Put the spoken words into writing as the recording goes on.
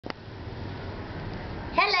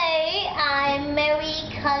Mary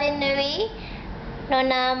Culinary.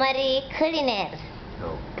 Nona mari Kuliner.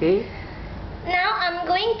 Okay. Now I'm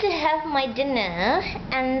going to have my dinner,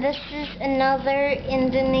 and this is another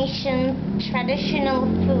Indonesian traditional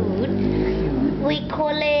food. We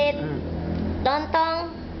call it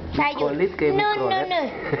LontongSayur. No. No.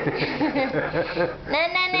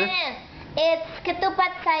 It's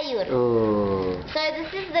ketupat sayur. Oh. So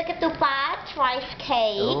this is the ketupat rice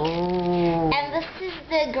cake, and this is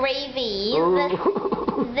the gravy.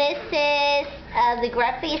 This is the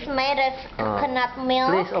gravy is made of coconut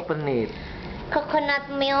milk. Please open it. Coconut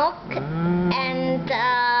milk and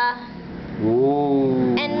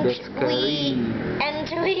that's curry.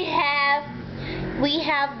 we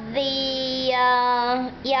have the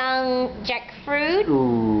young jackfruit.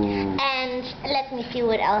 And let me see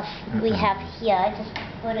what else we have here. Just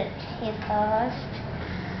put it here first,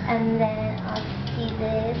 and then I'll see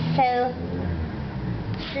this. So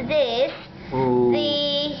this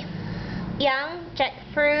the young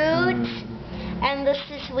jackfruit. And this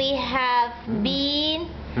is, we have bean.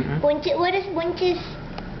 Buncis. What is buncis?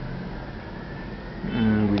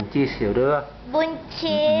 Buncis, yaudah.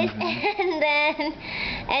 Buncis.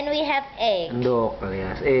 And we have egg. Endok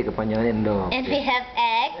alias kepanjangan endok. And we have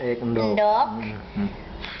egg. Endok.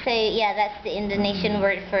 So yeah, that's the Indonesian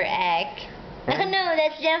word for egg. Oh no,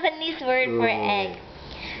 that's Japanese word for egg.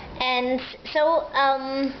 And so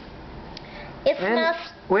it smells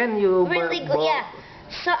when you really good. Yeah.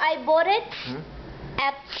 So I bought it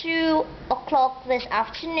at 2 o'clock this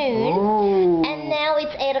afternoon, and now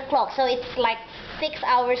it's 8 o'clock, so it's like 6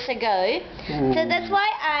 hours ago. So that's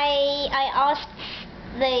why I asked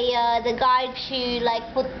the guy to like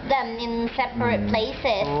put them in separate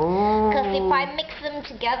places, because if I mix them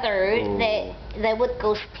together, they would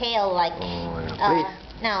go stale like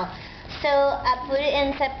now. So I put it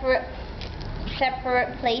in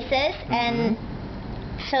separate places, and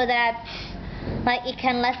so that like it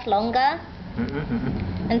can last longer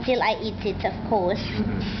until I eat it, of course.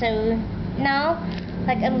 So now,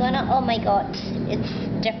 like I'm gonna, oh my god, it's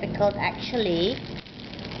difficult actually.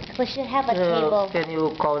 We should have a table. Can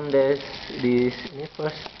you count this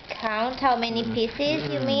first? Count how many pieces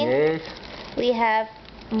you mean? Yes. We have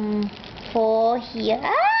 4 here.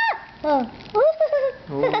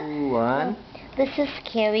 One. This is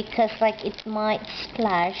scary because like it might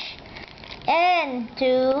splash. And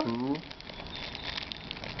 2.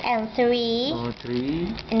 And 3.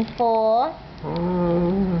 3. And 4.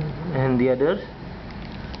 And the others?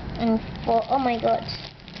 And 4. Oh my god.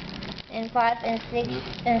 And 5 and 6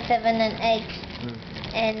 and 7 and 8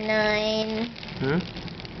 and 9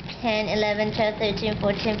 10 11 12 13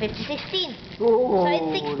 14 15 16. So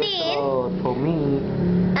it's 16. That's for me.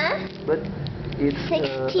 But it's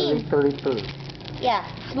 16. little. Yeah,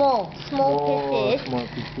 small pieces. Small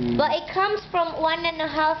pieces. But it comes from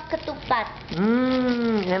 1.5 ketupat.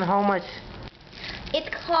 And how much?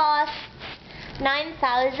 It costs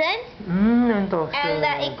 9,000. 9,000. And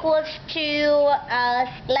that equals to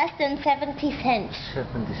less than 70 cents.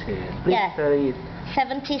 70 cents. Please Yeah. it.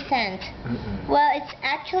 70 cents. Well, it's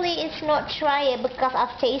not dry because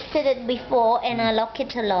I've tasted it before and I like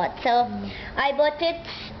it a lot. So I bought it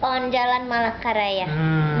on Jalan Malakaraya.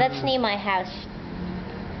 That's near my house.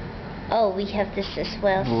 Oh, we have this as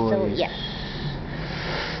well. So yeah.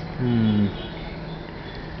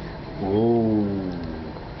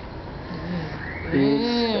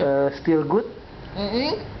 It's still good?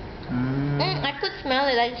 I could smell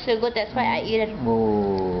it, like it's so good, that's why I eat it.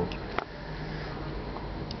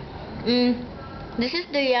 This is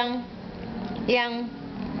the young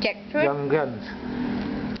jackfruit. Young guns.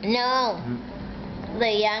 No,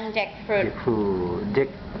 the young jackfruit.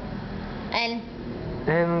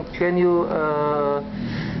 And can you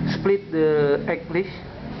split the egg, please?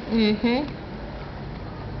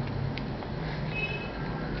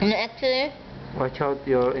 And actually, watch out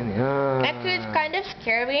your actually it's kind of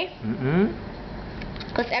scary.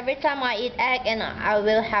 Because every time I eat egg, and I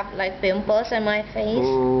will have like pimples on my face.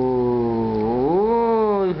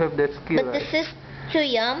 Oh, you have that skill. But this is too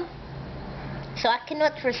yum, so I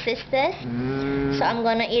cannot resist this. So I'm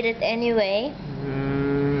gonna eat it anyway.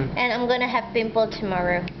 And I'm gonna have pimple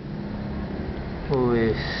tomorrow. Oh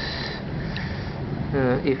yes.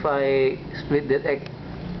 If I split that egg,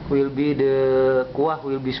 the kuah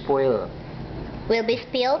will be spoiled. Will be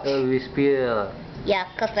spilled? Will be spilled. Yeah,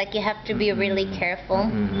 because like you have to be really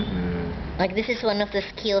careful. Like this is one of the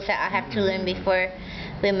skills that I have to learn before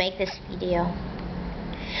we make this video.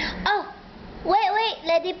 Oh, wait,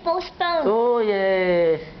 Lady Postpone. Oh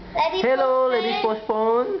yes. Hello, Postpone. Lady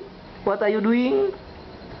Postpone. What are you doing?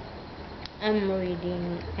 I'm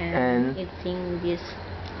reading and eating this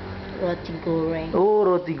roti goreng. Oh,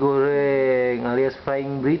 roti goreng alias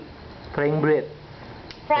frying bread. Frying bread.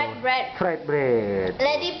 Fried bread. Fried bread.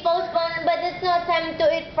 Lady postpone, but it's not time to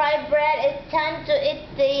eat fried bread. It's time to eat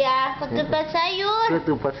the ketupat sayur.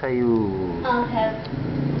 Ketupat sayur. I'll have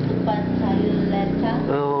ketupat sayur later.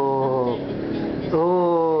 Oh. After eating this.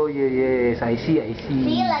 Oh, yes. I see.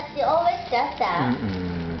 See, like she always does that.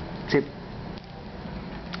 Sip.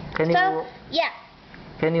 Can Yeah.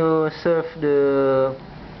 Can you serve the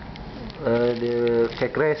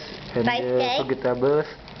cake rice and Rice the cake? vegetables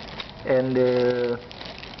and the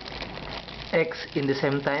eggs in the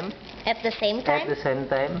same time? At the same time? At the same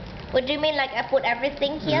time? What do you mean, like I put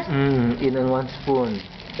everything here? In one spoon.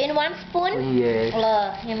 In one spoon? Yes.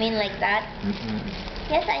 You mean like that?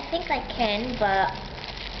 Yes, I think I can, but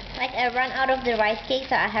like I run out of the rice cake,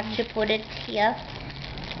 so I have to put it here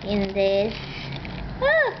in this.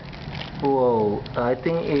 Wow, I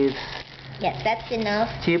think it's Yes, that's enough.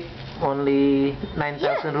 cheap, only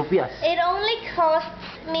 9,000 rupiah. It only costs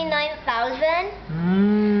me 9,000.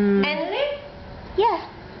 And yeah,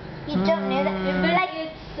 you don't know that. Like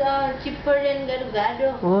it's cheaper than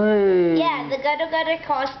gado-gado. Oi. Yeah, the gado-gado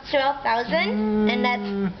costs 12,000, and that's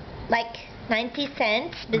like 90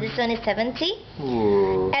 cents. But this one is 70.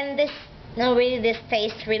 Oh. And this, no, really, this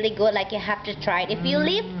tastes really good. Like you have to try it. If you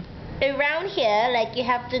live around here, like you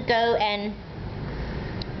have to go and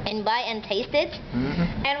buy and taste it.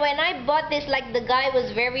 And when I bought this, like the guy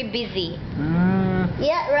was very busy.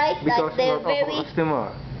 Yeah, right. Because like they're lot very. of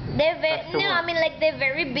customer. They're very. No, customer. I mean like they're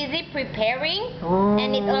very busy preparing, Oh.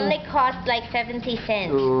 and it only costs like 70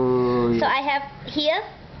 cents. Oh, So I have here.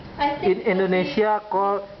 in Indonesia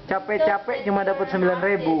call capek-capek cuma dapat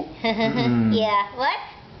 9.000. Yeah. What?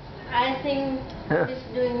 I think he's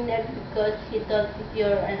doing that because he thought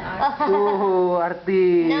you're an artist. Oh,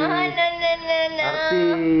 artis. No.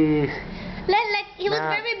 Artis. Like he was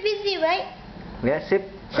Nah. very busy, right? Ya, sip.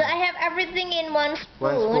 So I have everything in one spoon.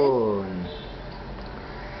 One spoon.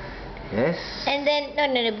 Yes. And then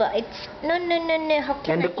but it's no. How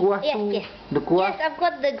can And I the kuah eat? too. Yes. The kuah. Yes, I've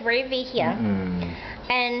got the gravy here.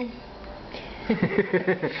 And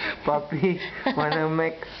Papi wanna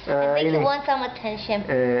make I think ini. you want some attention.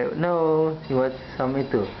 No, he wants some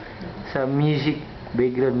itu, some music,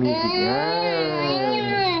 background music.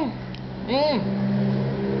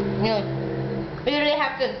 You really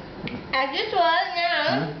have to. As usual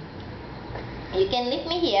now, you can leave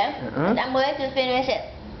me here, and I'm going to finish it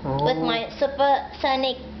with my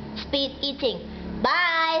supersonic speed eating.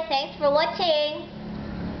 Bye. Thanks for watching.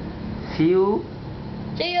 See you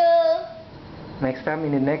See you. next time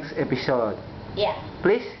in the next episode. Yeah.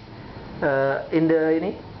 Please, in the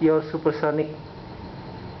ini your supersonic.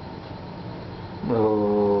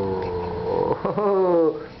 Oh,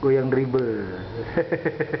 goyang dribble.